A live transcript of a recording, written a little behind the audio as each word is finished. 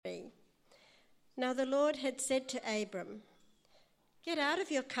Now the Lord had said to Abram, "Get out of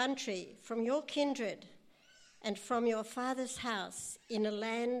your country, from your kindred, and from your father's house in a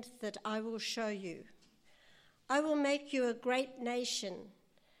land that I will show you. I will make you a great nation.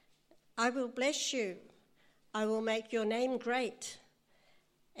 I will bless you. I will make your name great,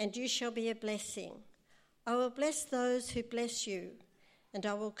 and you shall be a blessing. I will bless those who bless you, and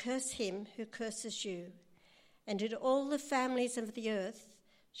I will curse him who curses you. And in all the families of the earth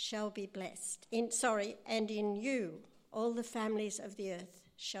shall be blessed. And in you all the families of the earth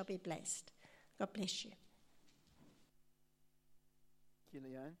shall be blessed." God bless you. Thank you,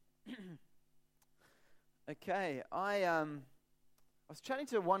 Leanne. Okay, I was chatting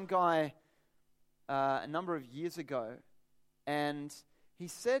to one guy a number of years ago, and he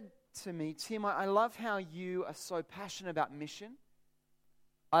said to me, "Tim, I love how you are so passionate about mission.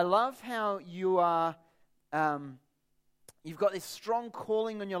 I love how you are, you've got this strong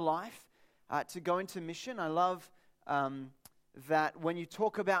calling on your life to go into mission. I love that when you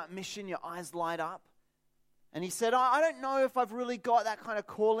talk about mission, your eyes light up." And he said, I don't know if I've really got that kind of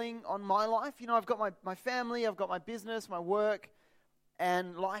calling on my life. You know, I've got my family, I've got my business, my work,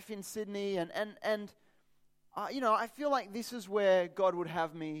 and life in Sydney. And you know, I feel like this is where God would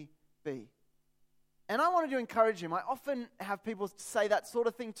have me be. And I wanted to encourage him. I often have people say that sort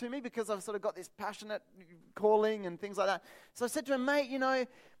of thing to me because I've sort of got this passionate calling and things like that. So I said to him, "Mate, you know,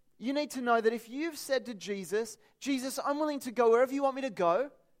 you need to know that if you've said to Jesus, 'Jesus, I'm willing to go wherever you want me to go.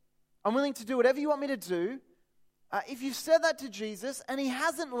 I'm willing to do whatever you want me to do.' If you've said that to Jesus and he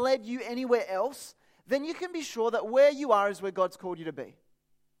hasn't led you anywhere else, then you can be sure that where you are is where God's called you to be.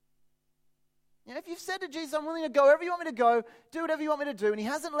 You know, if you've said to Jesus, 'I'm willing to go wherever you want me to go, do whatever you want me to do,' and he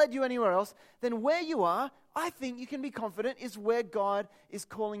hasn't led you anywhere else, then where you are, I think you can be confident is where God is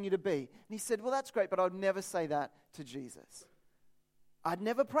calling you to be." And he said, "Well, that's great, but I'd never say that to Jesus. I'd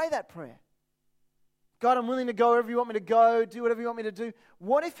never pray that prayer. God, I'm willing to go wherever you want me to go, do whatever you want me to do.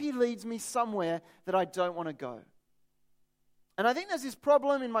 What if he leads me somewhere that I don't want to go?" And I think there's this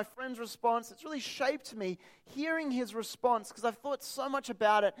problem in my friend's response. It's really shaped me hearing his response because I've thought so much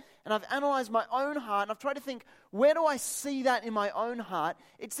about it and I've analyzed my own heart and I've tried to think, where do I see that in my own heart?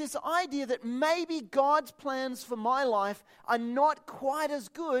 It's this idea that maybe God's plans for my life are not quite as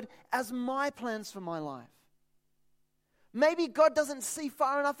good as my plans for my life. Maybe God doesn't see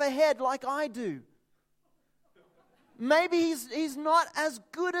far enough ahead like I do. Maybe he's not as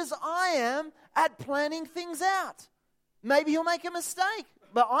good as I am at planning things out. Maybe he'll make a mistake,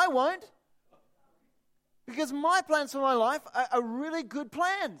 but I won't. Because my plans for my life are really good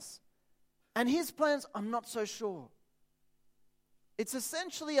plans. And his plans, I'm not so sure. It's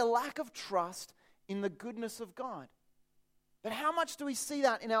essentially a lack of trust in the goodness of God. But how much do we see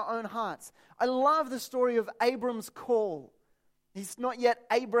that in our own hearts? I love the story of Abram's call. He's not yet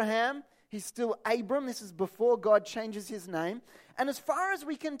Abraham. He's still Abram. This is before God changes his name. And as far as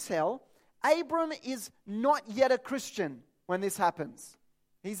we can tell, Abram is not yet a Christian when this happens.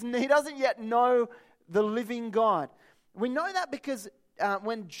 He doesn't yet know the living God. We know that because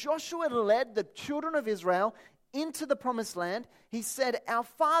when Joshua led the children of Israel into the promised land, he said, "Our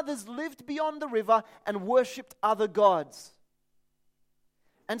fathers lived beyond the river and worshipped other gods."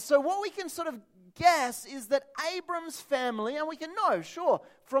 And so what we can sort of guess is that Abram's family, and we can know, sure,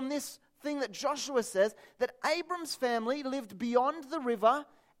 from this thing that Joshua says, that Abram's family lived beyond the river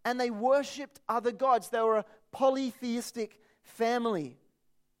and they worshipped other gods. They were a polytheistic family.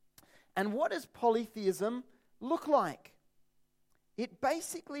 And what does polytheism look like? It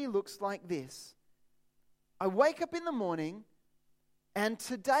basically looks like this. I wake up in the morning and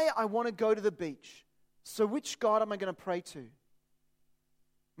today I want to go to the beach. So which God am I going to pray to? I'm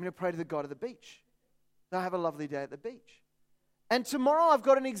going to pray to the God of the beach. I'll have a lovely day at the beach. And tomorrow I've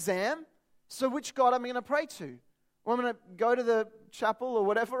got an exam. So which God am I going to pray to? Well, I'm going to go to the chapel or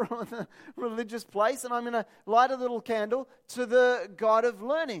whatever, or the religious place, and I'm going to light a little candle to the God of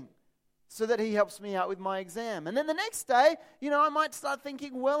learning so that he helps me out with my exam. And then the next day, I might start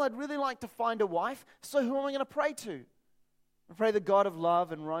thinking, well, I'd really like to find a wife, so who am I going to pray to? I pray the God of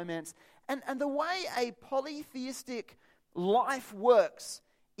love and romance. And the way a polytheistic life works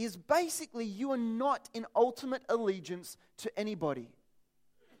is basically you are not in ultimate allegiance to anybody.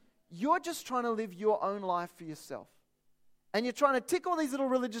 You're just trying to live your own life for yourself. And you're trying to tick all these little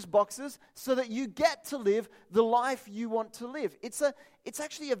religious boxes so that you get to live the life you want to live. It's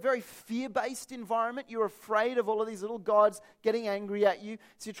actually a very fear-based environment. You're afraid of all of these little gods getting angry at you.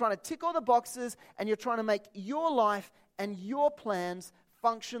 So you're trying to tick all the boxes and you're trying to make your life and your plans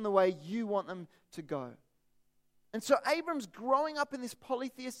function the way you want them to go. And so Abram's growing up in this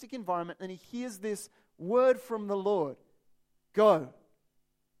polytheistic environment and he hears this word from the Lord. Go.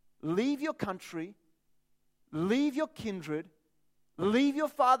 leave your country, leave your kindred, leave your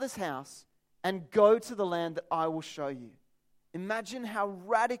father's house, and go to the land that I will show you. Imagine how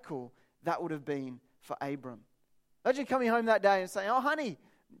radical that would have been for Abram. Imagine coming home that day and saying, oh, honey,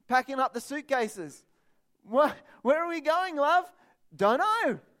 packing up the suitcases. Where are we going, love? Don't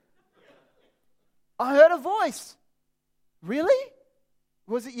know. I heard a voice. Really?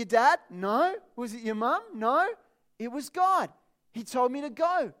 Was it your dad? No. Was it your mum? No. It was God. He told me to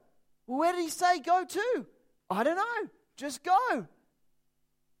go. Well, where did he say go to? I don't know. Just go.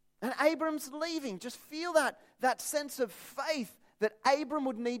 And Abram's leaving. Just feel that sense of faith that Abram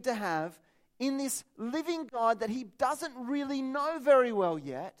would need to have in this living God that he doesn't really know very well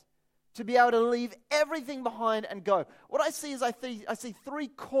yet, to be able to leave everything behind and go. What I see is I see three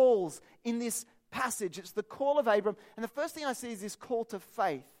calls in this passage. It's the call of Abram. And the first thing I see is this call to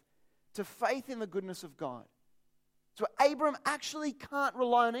faith in the goodness of God. So Abram actually can't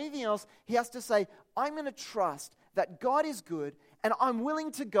rely on anything else. He has to say, I'm going to trust that God is good and I'm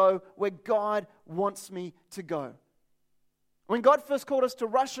willing to go where God wants me to go. When God first called us to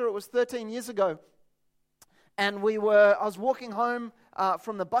Russia, it was 13 years ago. And I was walking home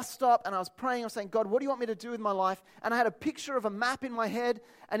from the bus stop and I was praying. I was saying, God, what do you want me to do with my life? And I had a picture of a map in my head.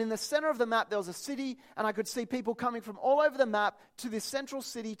 And in the center of the map, there was a city. And I could see people coming from all over the map to this central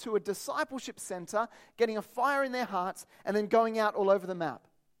city, to a discipleship center, getting a fire in their hearts, and then going out all over the map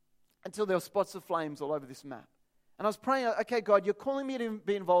until there were spots of flames all over this map. And I was praying, okay, God, you're calling me to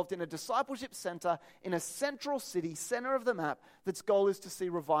be involved in a discipleship center in a central city, center of the map, that's goal is to see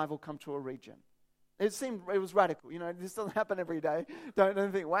revival come to a region. It was radical. This doesn't happen every day.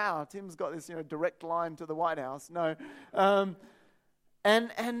 Don't think, wow, Tim's got this, direct line to the White House. No. And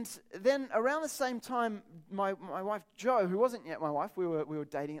then around the same time, my wife Jo, who wasn't yet my wife, we were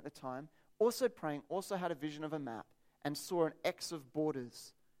dating at the time, also praying, also had a vision of a map and saw an X of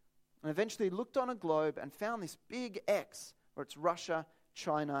borders. And eventually looked on a globe and found this big X, where it's Russia,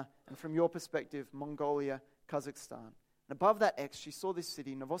 China, and from your perspective, Mongolia, Kazakhstan. And above that X, she saw this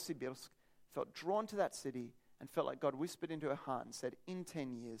city, Novosibirsk, felt drawn to that city, and felt like God whispered into her heart and said, in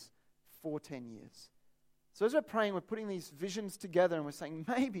 10 years, for 10 years. So as we're praying, we're putting these visions together, and we're saying,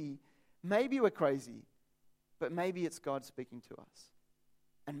 maybe we're crazy, but maybe it's God speaking to us.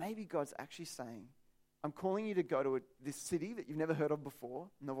 And maybe God's actually saying, I'm calling you to go to this city that you've never heard of before,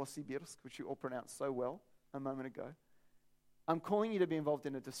 Novosibirsk, which you all pronounced so well a moment ago. I'm calling you to be involved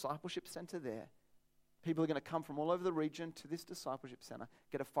in a discipleship center there. People are going to come from all over the region to this discipleship center,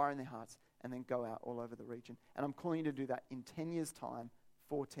 get a fire in their hearts, and then go out all over the region. And I'm calling you to do that in 10 years' time,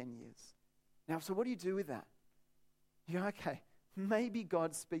 for 10 years. Now, so what do you do with that? You go, okay, maybe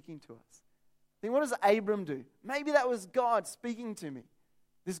God's speaking to us. Then what does Abram do? Maybe that was God speaking to me.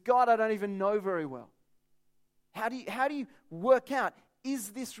 This God I don't even know very well. How do you work out,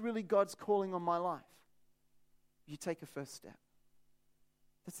 is this really God's calling on my life? You take a first step.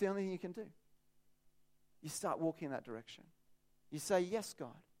 That's the only thing you can do. You start walking in that direction. You say, yes,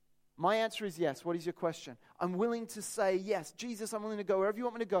 God. My answer is yes. What is your question? I'm willing to say yes. Jesus, I'm willing to go wherever you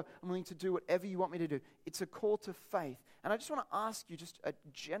want me to go. I'm willing to do whatever you want me to do. It's a call to faith. And I just want to ask you just a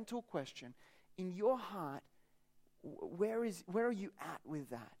gentle question. In your heart, where are you at with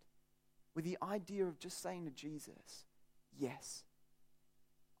that? With the idea of just saying to Jesus, yes.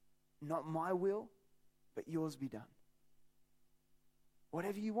 Not my will, but yours be done.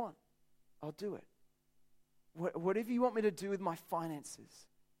 Whatever you want, I'll do it. Whatever you want me to do with my finances,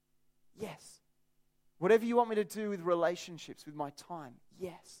 yes. Whatever you want me to do with relationships, with my time,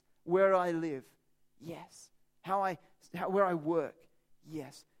 yes. Where I live, yes. Where I work,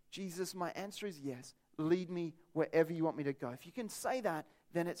 yes. Jesus, my answer is yes. Lead me wherever you want me to go. If you can say that,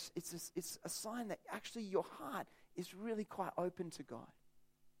 then it's a sign that actually your heart is really quite open to God.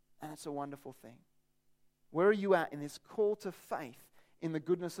 And it's a wonderful thing. Where are you at in this call to faith in the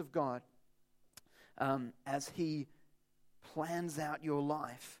goodness of God as He plans out your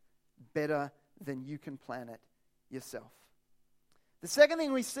life better than you can plan it yourself? The second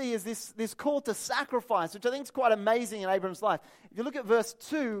thing we see is this call to sacrifice, which I think is quite amazing in Abram's life. If you look at verse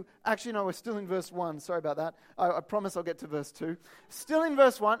 2, actually no, we're still in verse 1. Sorry about that. I promise I'll get to verse 2. Still in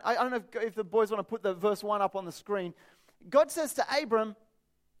verse 1. I don't know if the boys want to put the verse 1 up on the screen. God says to Abram,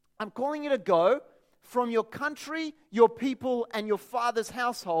 I'm calling you to go from your country, your people, and your father's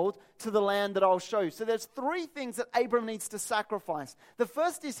household to the land that I'll show you. So there's three things that Abram needs to sacrifice. The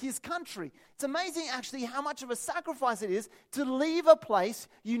first is his country. It's amazing actually how much of a sacrifice it is to leave a place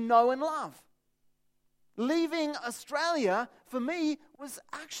you know and love. Leaving Australia, for me, was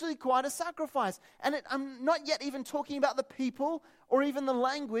actually quite a sacrifice. And I'm not yet even talking about the people or even the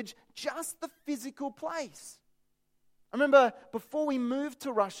language, just the physical place. I remember before we moved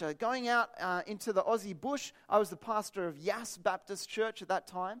to Russia, going out into the Aussie bush. I was the pastor of Yass Baptist Church at that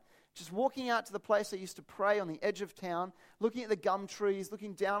time. Just walking out to the place I used to pray on the edge of town, looking at the gum trees,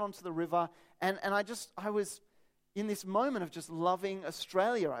 looking down onto the river. And I was in this moment of just loving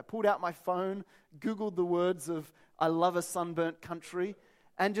Australia. I pulled out my phone, Googled the words of "I love a sunburnt country,"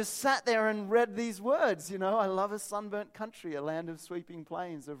 and just sat there and read these words, I love a sunburnt country, a land of sweeping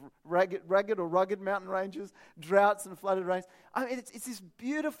plains, of rugged or rugged mountain ranges, droughts and flooded rains. I mean, it's this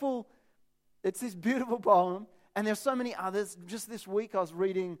beautiful poem, and there's so many others. Just this week I was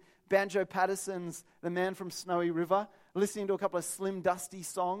reading Banjo Patterson's The Man from Snowy River, listening to a couple of Slim Dusty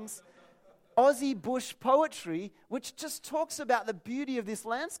songs. Aussie bush poetry, which just talks about the beauty of this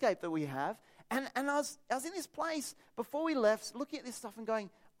landscape that we have. And I was in this place before we left, looking at this stuff and going,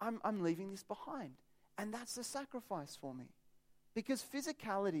 I'm leaving this behind. And that's a sacrifice for me. Because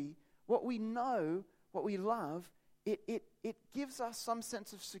physicality, what we know, what we love, it gives us some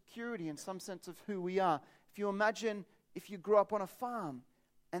sense of security and some sense of who we are. If you imagine if you grew up on a farm,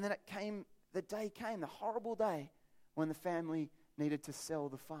 and then the day came, the horrible day, when the family needed to sell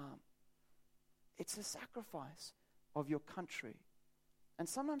the farm. It's a sacrifice of your country. And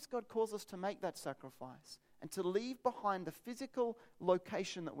sometimes God calls us to make that sacrifice and to leave behind the physical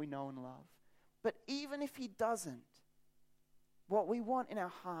location that we know and love. But even if He doesn't, what we want in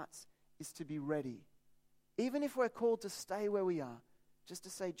our hearts is to be ready. Even if we're called to stay where we are, just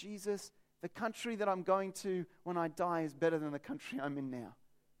to say, Jesus, the country that I'm going to when I die is better than the country I'm in now.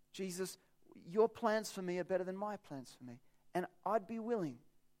 Jesus, your plans for me are better than my plans for me. And I'd be willing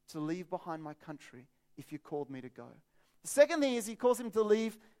to leave behind my country if you called me to go. The second thing is He calls him to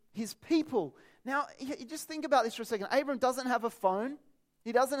leave his people. Now, you just think about this for a second. Abram doesn't have a phone.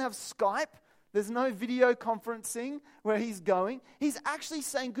 He doesn't have Skype. There's no video conferencing where he's going. He's actually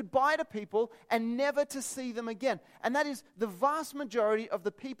saying goodbye to people and never to see them again. And that is the vast majority of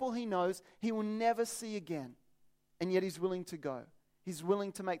the people he knows he will never see again. And yet he's willing to go. He's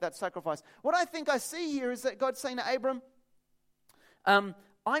willing to make that sacrifice. What I think I see here is that God's saying to Abram, I'm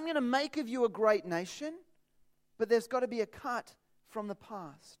going to make of you a great nation, but there's got to be a cut from the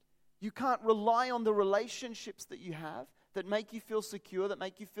past. You can't rely on the relationships that you have that make you feel secure, that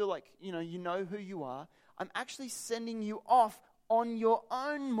make you feel like you know who you are. I'm actually sending you off on your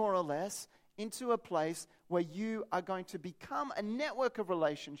own, more or less, into a place where you are going to become a network of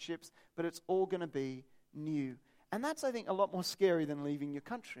relationships, but it's all going to be new. And that's, I think, a lot more scary than leaving your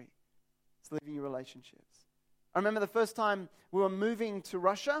country. It's leaving your relationships. I remember the first time we were moving to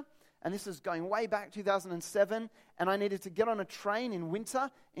Russia, and this is going way back, 2007, and I needed to get on a train in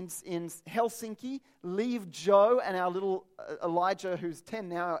winter in Helsinki, leave Joe and our little Elijah, who's 10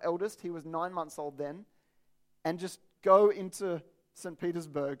 now, our eldest, he was 9 months old then, and just go into St.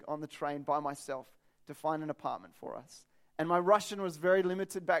 Petersburg on the train by myself to find an apartment for us. And my Russian was very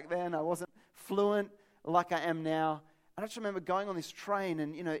limited back then. I wasn't fluent like I am now. And I just remember going on this train,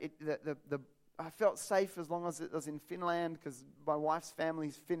 and I felt safe as long as it was in Finland because my wife's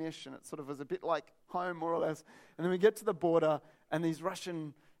family's Finnish, and it sort of was a bit like home, more or less. And then we get to the border, and these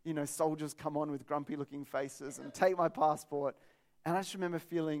Russian, soldiers come on with grumpy-looking faces and take my passport. And I just remember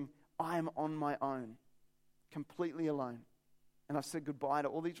feeling, I am on my own, completely alone. And I've said goodbye to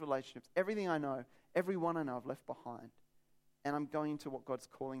all these relationships. Everything I know, everyone I know I've left behind. And I'm going into what God's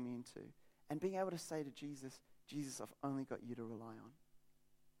calling me into. And being able to say to Jesus, I've only got you to rely on.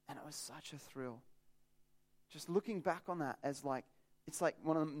 And it was such a thrill. Just looking back on that as it's like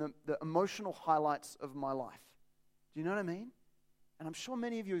one of the emotional highlights of my life. Do you know what I mean? And I'm sure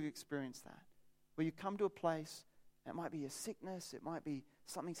many of you have experienced that. Where you come to a place, it might be a sickness, it might be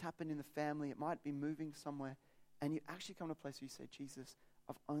something's happened in the family, it might be moving somewhere, and you actually come to a place where you say, Jesus,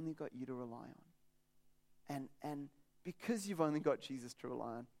 I've only got you to rely on. And because you've only got Jesus to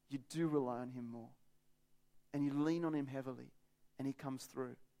rely on, you do rely on Him more. And you lean on Him heavily, and He comes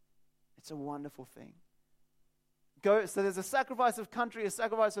through. It's a wonderful thing. So there's a sacrifice of country, a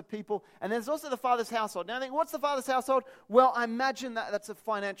sacrifice of people, and there's also the father's household. Now I think, what's the father's household? Well, I imagine that's a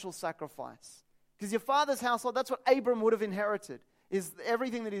financial sacrifice. Because your father's household, that's what Abram would have inherited, is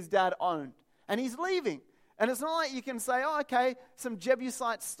everything that his dad owned. And he's leaving. And it's not like you can say, oh, okay, some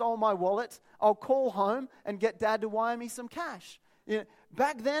Jebusites stole my wallet. I'll call home and get dad to wire me some cash.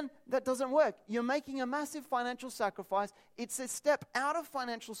 Back then, that doesn't work. You're making a massive financial sacrifice. It's a step out of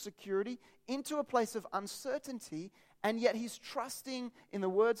financial security into a place of uncertainty, and yet he's trusting in the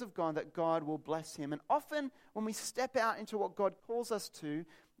words of God that God will bless him. And often, when we step out into what God calls us to,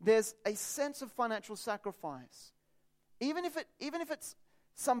 there's a sense of financial sacrifice. Even if it's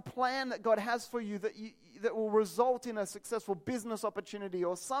some plan that God has for you that will result in a successful business opportunity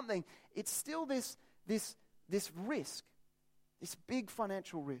or something, it's still this this risk, this big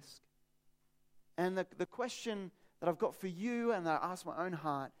financial risk. And the question that I've got for you and that I ask my own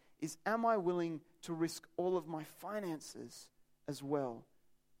heart is, am I willing to risk all of my finances as well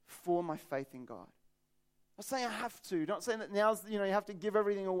for my faith in God? I'm not saying I have to. Not saying that now's, you have to give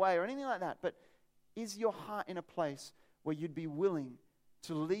everything away or anything like that. But is your heart in a place where you'd be willing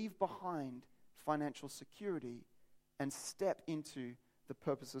to leave behind financial security and step into the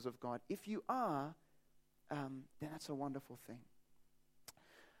purposes of God? If you are, then that's a wonderful thing.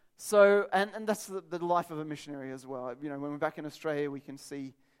 So, and that's the life of a missionary as well. When we're back in Australia, we can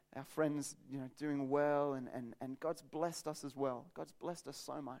see our friends, doing well, and God's blessed us as well. God's blessed us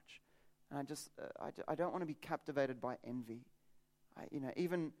so much. And I don't want to be captivated by envy.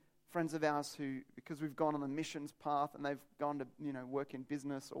 Even friends of ours who, because we've gone on the missions path and they've gone to, work in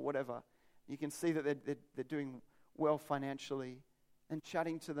business or whatever, you can see that they're doing well financially, and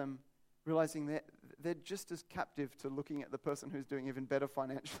chatting to them, realizing that they're just as captive to looking at the person who's doing even better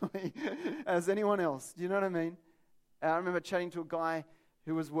financially as anyone else. Do you know what I mean? I remember chatting to a guy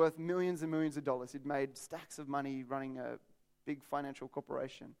who was worth millions and millions of dollars. He'd made stacks of money running a big financial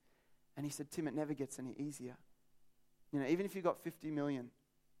corporation. And he said, Tim, it never gets any easier. Even if you got 50 million,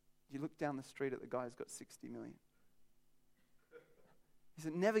 you look down the street at the guy who's got 60 million. He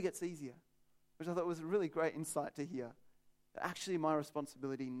said, it never gets easier, which I thought was a really great insight to hear. That actually my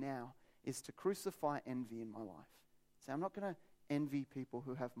responsibility now is to crucify envy in my life. Say, I'm not going to envy people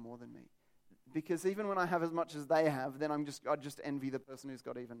who have more than me. Because even when I have as much as they have, then I just envy the person who's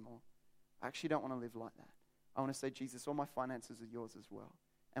got even more. I actually don't want to live like that. I want to say, Jesus, all my finances are yours as well.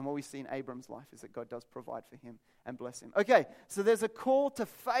 And what we see in Abram's life is that God does provide for him and bless him. Okay, so there's a call to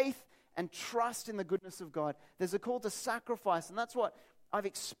faith and trust in the goodness of God. There's a call to sacrifice, and that's what I've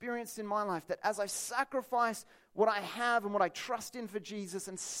experienced in my life, that as I sacrifice what I have and what I trust in for Jesus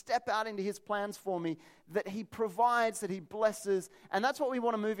and step out into his plans for me, that he provides, that he blesses. And that's what we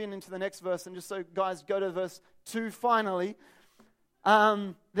want to move into the next verse. And just so guys, go to verse 2 finally.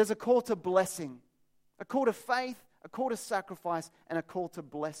 There's a call to blessing, a call to faith, a call to sacrifice, and a call to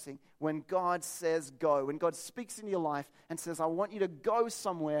blessing. When God says go, when God speaks into your life and says, I want you to go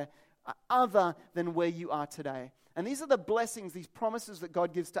somewhere other than where you are today. And these are the blessings, these promises that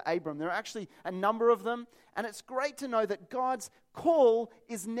God gives to Abram. There are actually a number of them. And it's great to know that God's call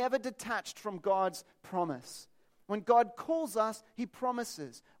is never detached from God's promise. When God calls us, he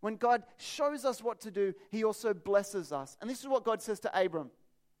promises. When God shows us what to do, he also blesses us. And this is what God says to Abram.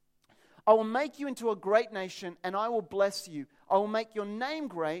 I will make you into a great nation, and I will bless you. I will make your name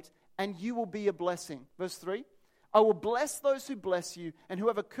great, and you will be a blessing. Verse 3. I will bless those who bless you, and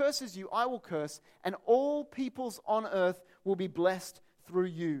whoever curses you, I will curse, and all peoples on earth will be blessed through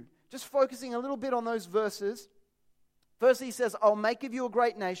you. Just focusing a little bit on those verses. First, he says, I'll make of you a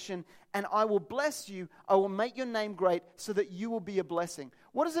great nation, and I will bless you. I will make your name great, so that you will be a blessing.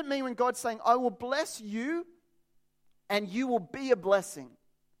 What does it mean when God's saying, I will bless you, and you will be a blessing?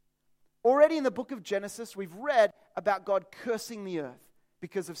 Already in the book of Genesis, we've read about God cursing the earth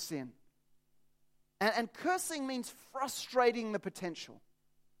because of sin. And cursing means frustrating the potential.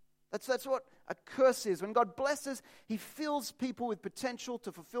 That's what a curse is. When God blesses, he fills people with potential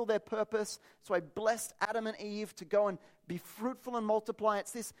to fulfill their purpose. So he blessed Adam and Eve to go and be fruitful and multiply.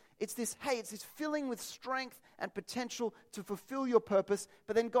 It's this filling with strength and potential to fulfill your purpose.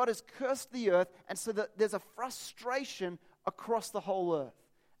 But then God has cursed the earth, and so that there's a frustration across the whole earth.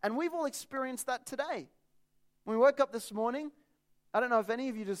 And we've all experienced that today. When we woke up this morning, I don't know if any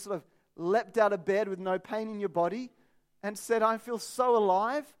of you just sort of leapt out of bed with no pain in your body and said, I feel so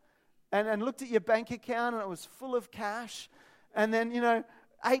alive, and looked at your bank account and it was full of cash, and then,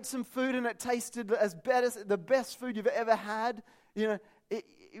 ate some food and it tasted as the best food you've ever had.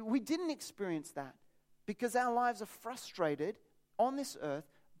 We didn't experience that because our lives are frustrated on this earth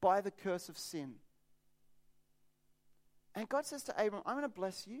by the curse of sin. And God says to Abram, I'm going to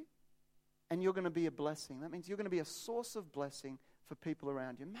bless you, and you're going to be a blessing. That means you're going to be a source of blessing for people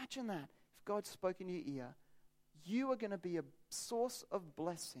around you. Imagine that. If God spoke in your ear, you are going to be a source of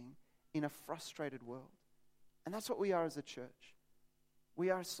blessing in a frustrated world. And that's what we are as a church. We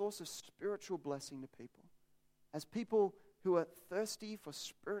are a source of spiritual blessing to people. As people who are thirsty for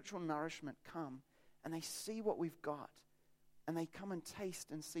spiritual nourishment come, and they see what we've got, and they come and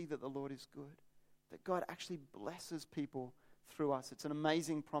taste and see that the Lord is good, that God actually blesses people through us. It's an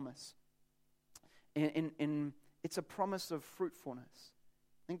amazing promise. It's a promise of fruitfulness.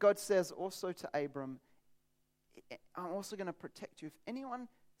 And God says also to Abram, I'm also going to protect you. If anyone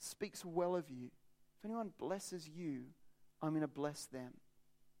speaks well of you, if anyone blesses you, I'm going to bless them.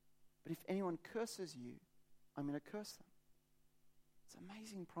 But if anyone curses you, I'm going to curse them. It's an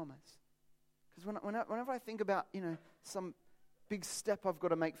amazing promise. Because whenever I think about, some big step I've got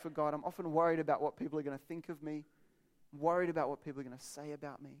to make for God, I'm often worried about what people are going to think of me, worried about what people are going to say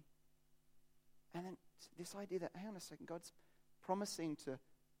about me. And then this idea that, hang on a second, God's promising to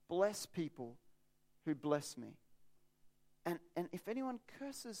bless people who bless me. And if anyone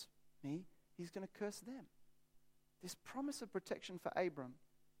curses me, he's going to curse them. This promise of protection for Abram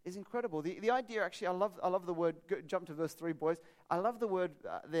is incredible. The idea, actually, I love the word. Jump to verse 3, boys. I love the word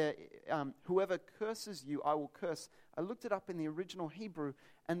there. Whoever curses you, I will curse. I looked it up in the original Hebrew,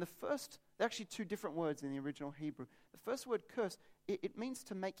 and there are actually two different words in the original Hebrew. The first word, curse, it means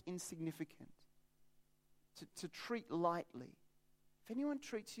to make insignificant, to treat lightly. If anyone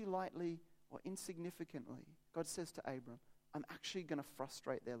treats you lightly or insignificantly, God says to Abram, I'm actually going to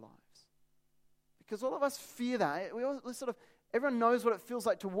frustrate their lives. Because all of us fear that. Everyone knows what it feels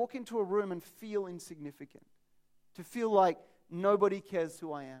like to walk into a room and feel insignificant. To feel like nobody cares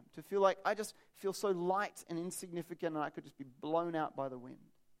who I am. To feel like I just feel so light and insignificant and I could just be blown out by the wind.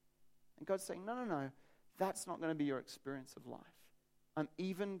 And God's saying, no, that's not going to be your experience of life. I'm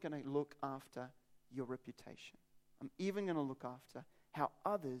even going to look after your reputation. I'm even going to look after how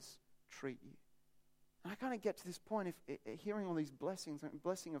others treat you. And I kind of get to this point, hearing all these blessings,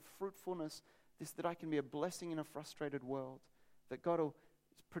 blessing of fruitfulness, that I can be a blessing in a frustrated world, that God will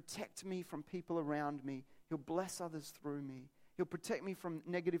protect me from people around me. He'll bless others through me. He'll protect me from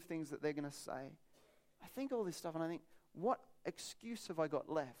negative things that they're going to say. I think all this stuff and I think, what excuse have I got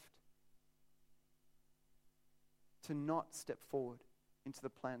left to not step forward into the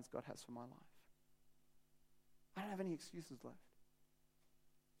plans God has for my life? I don't have any excuses left.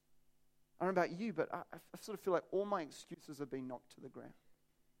 I don't know about you, but I sort of feel like all my excuses have been knocked to the ground.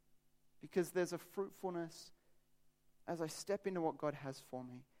 Because there's a fruitfulness, as I step into what God has for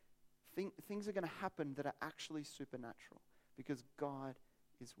me, things are going to happen that are actually supernatural because God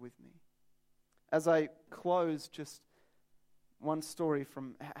is with me. As I close, just one story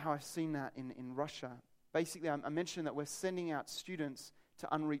from how I've seen that in Russia. Basically, I mentioned that we're sending out students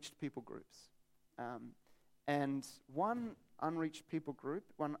to unreached people groups. And one unreached people group,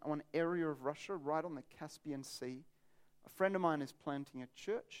 one area of Russia right on the Caspian Sea, a friend of mine is planting a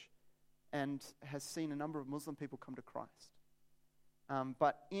church and has seen a number of Muslim people come to Christ.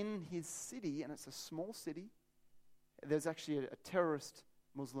 But in his city, and it's a small city, there's actually a terrorist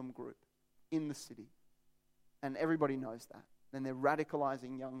Muslim group in the city. And everybody knows that. And they're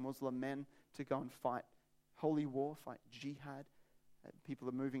radicalizing young Muslim men to go and fight holy war, fight jihad. People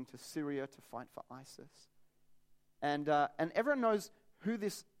are moving to Syria to fight for ISIS. And everyone knows who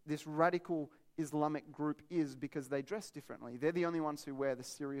this radical Islamic group is because they dress differently. They're the only ones who wear the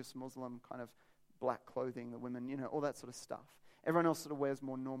serious Muslim kind of black clothing, the women, all that sort of stuff. Everyone else sort of wears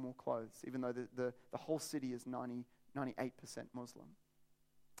more normal clothes, even though the whole city is 98% Muslim.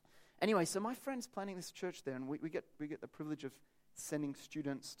 Anyway, so my friend's planning this church there, and we get the privilege of sending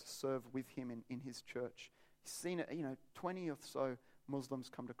students to serve with him in his church. He's seen 20 or so Muslims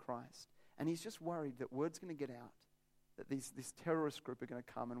come to Christ, and he's just worried that word's going to get out, that this terrorist group are going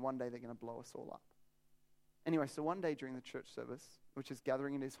to come, and one day they're going to blow us all up. Anyway, so one day during the church service, which is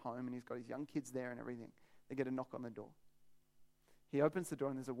gathering in his home, and he's got his young kids there and everything, they get a knock on the door. He opens the door,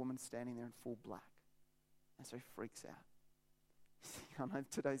 and there's a woman standing there in full black. And so he freaks out. I know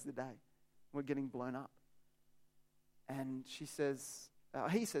today's the day. We're getting blown up. And he says,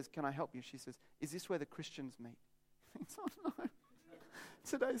 can I help you? She says, is this where the Christians meet? He thinks, oh no.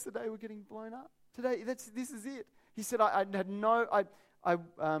 Today's the day we're getting blown up. Today, this is it. He said, I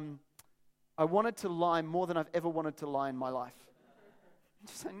wanted to lie more than I've ever wanted to lie in my life.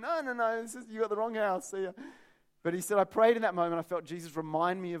 She's saying, no, you got the wrong house. See ya. But he said, I prayed in that moment. I felt Jesus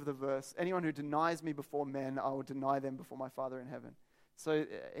remind me of the verse. Anyone who denies me before men, I will deny them before my Father in heaven. So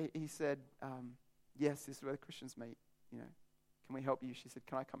he said, yes, this is where the Christians meet. Can we help you? She said,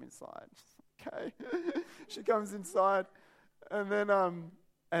 can I come inside? She's like, okay. She comes inside.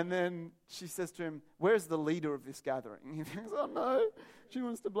 And then she says to him, where's the leader of this gathering? He thinks, oh no, she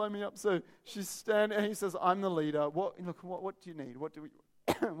wants to blow me up. So she's standing, and he says, I'm the leader. What do you need? What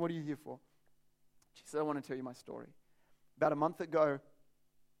are you here for? She said, I want to tell you my story. About a month ago,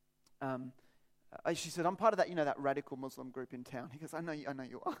 she said, I'm part of that, that radical Muslim group in town. He goes, I know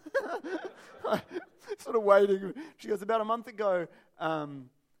you are. Sort of waiting. She goes, about a month ago, an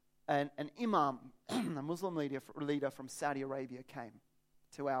imam, a Muslim leader from Saudi Arabia came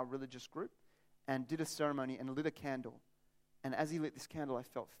to our religious group and did a ceremony and lit a candle. And as he lit this candle, I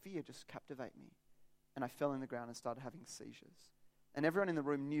felt fear just captivate me. And I fell in the ground and started having seizures. And everyone in the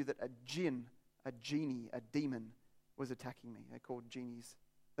room knew that a genie, a demon, was attacking me. They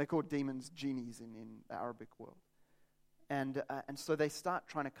called demons genies in the Arabic world. And so they start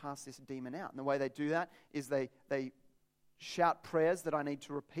trying to cast this demon out. And the way they do that is they shout prayers that I need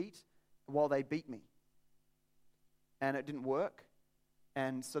to repeat while they beat me. And it didn't work.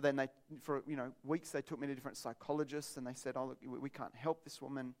 And so then for weeks, they took me to different psychologists, and they said, oh, look, we can't help this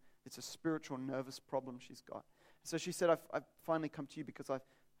woman. It's a spiritual nervous problem she's got. So she said, I've finally come to you because I've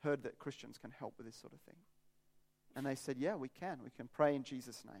heard that Christians can help with this sort of thing. And they said, yeah, we can. We can pray in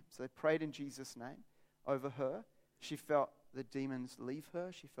Jesus' name. So they prayed in Jesus' name over her. She felt the demons leave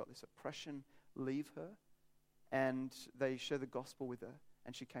her. She felt this oppression leave her. And they shared the gospel with her,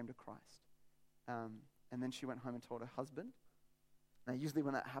 and she came to Christ. And then she went home and told her husband. Now, usually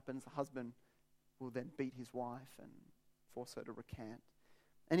when that happens, the husband will then beat his wife and force her to recant.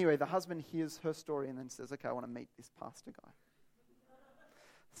 Anyway, the husband hears her story and then says, okay, I want to meet this pastor guy.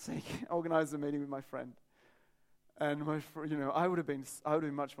 So he organized a meeting with my friend. And I would have been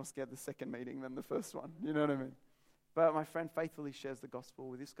much more scared the second meeting than the first one. You know what I mean? But my friend faithfully shares the gospel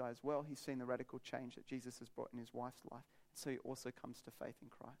with this guy as well. He's seen the radical change that Jesus has brought in his wife's life. So he also comes to faith in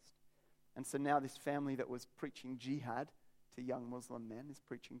Christ. And so now this family that was preaching jihad to young Muslim men is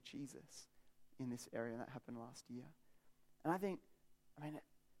preaching Jesus in this area. And that happened last year. And I mean,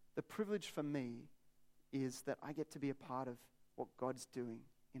 the privilege for me is that I get to be a part of what God's doing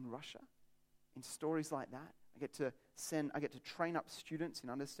in Russia, in stories like that. I get to train up students in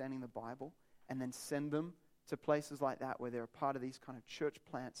understanding the Bible and then send them to places like that where they're a part of these kind of church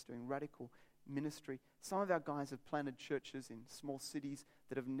plants doing radical ministry. Some of our guys have planted churches in small cities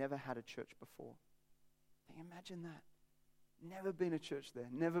that have never had a church before. Can you imagine that? Never been a church there.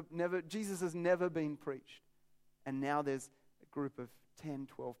 Never. Jesus has never been preached. And now there's a group of 10,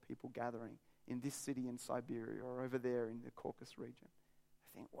 12 people gathering in this city in Siberia or over there in the Caucasus region.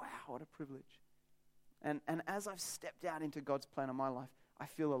 I think, wow, what a privilege. And as I've stepped out into God's plan in my life, I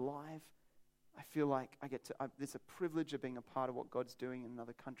feel alive. I feel like there's a privilege of being a part of what God's doing in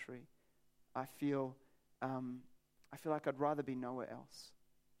another country. I feel like I'd rather be nowhere else.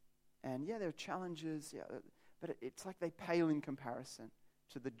 And yeah, there are challenges, but it's like they pale in comparison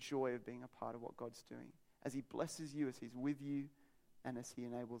to the joy of being a part of what God's doing. As He blesses you, as He's with you, and as He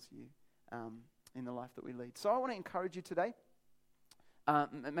enables you in the life that we lead. So I want to encourage you today.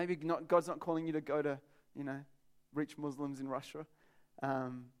 Maybe God's not calling you to go to, reach Muslims in Russia.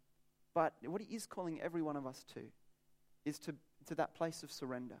 But what He is calling every one of us to is to that place of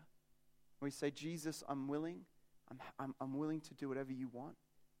surrender. Where we say, Jesus, I'm willing. I'm willing to do whatever you want.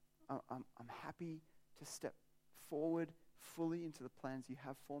 I'm happy to step forward fully into the plans you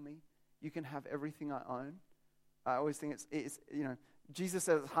have for me. You can have everything I own. I always think it's Jesus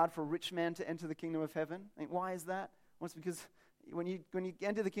says it's hard for a rich man to enter the kingdom of heaven. I mean, why is that? Well, it's because when you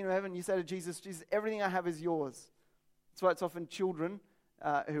enter the kingdom of heaven, you say to Jesus, everything I have is yours. That's why it's often children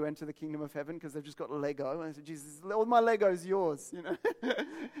who enter the kingdom of heaven because they've just got Lego. And they say, Jesus, all my Lego is yours.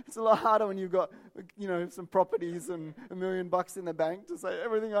 It's a lot harder when you've got, some properties and $1 million in the bank to say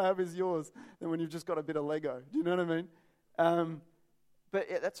everything I have is yours than when you've just got a bit of Lego. Do you know what I mean? But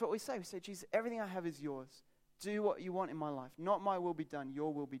that's what we say. We say, Jesus, everything I have is yours. Do what you want in my life. Not my will be done,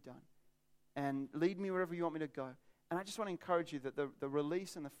 your will be done. And lead me wherever you want me to go. And I just want to encourage you that the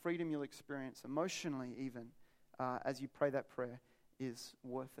release and the freedom you'll experience emotionally even as you pray that prayer is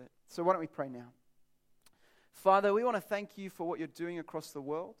worth it. So why don't we pray now? Father, we want to thank you for what you're doing across the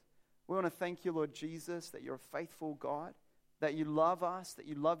world. We want to thank you, Lord Jesus, that you're a faithful God, that you love us, that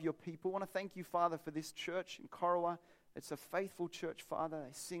you love your people. We want to thank you, Father, for this church in Corowa. It's a faithful church, Father.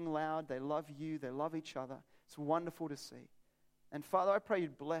 They sing loud. They love you. They love each other. It's wonderful to see. And Father, I pray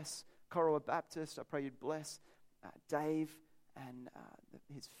you'd bless Corowa Baptist. I pray you'd bless Dave and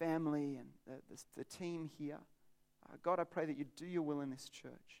his family and the team here. God, I pray that you'd do your will in this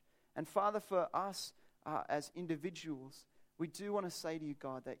church. And Father, for us as individuals, we do want to say to you,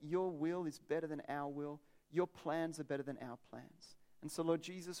 God, that your will is better than our will. Your plans are better than our plans. And so, Lord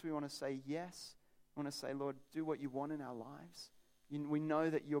Jesus, we want to say yes. We want to say, Lord, do what you want in our lives. We know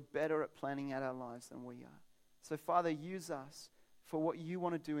that you're better at planning out our lives than we are. So, Father, use us for what you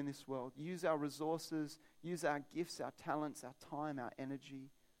want to do in this world. Use our resources, use our gifts, our talents, our time, our energy.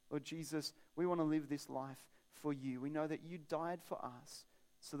 Lord Jesus, we want to live this life for you. We know that you died for us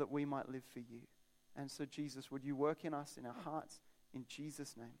so that we might live for you. And so, Jesus, would you work in us, in our hearts, in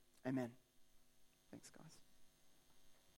Jesus' name. Amen. Thanks, guys.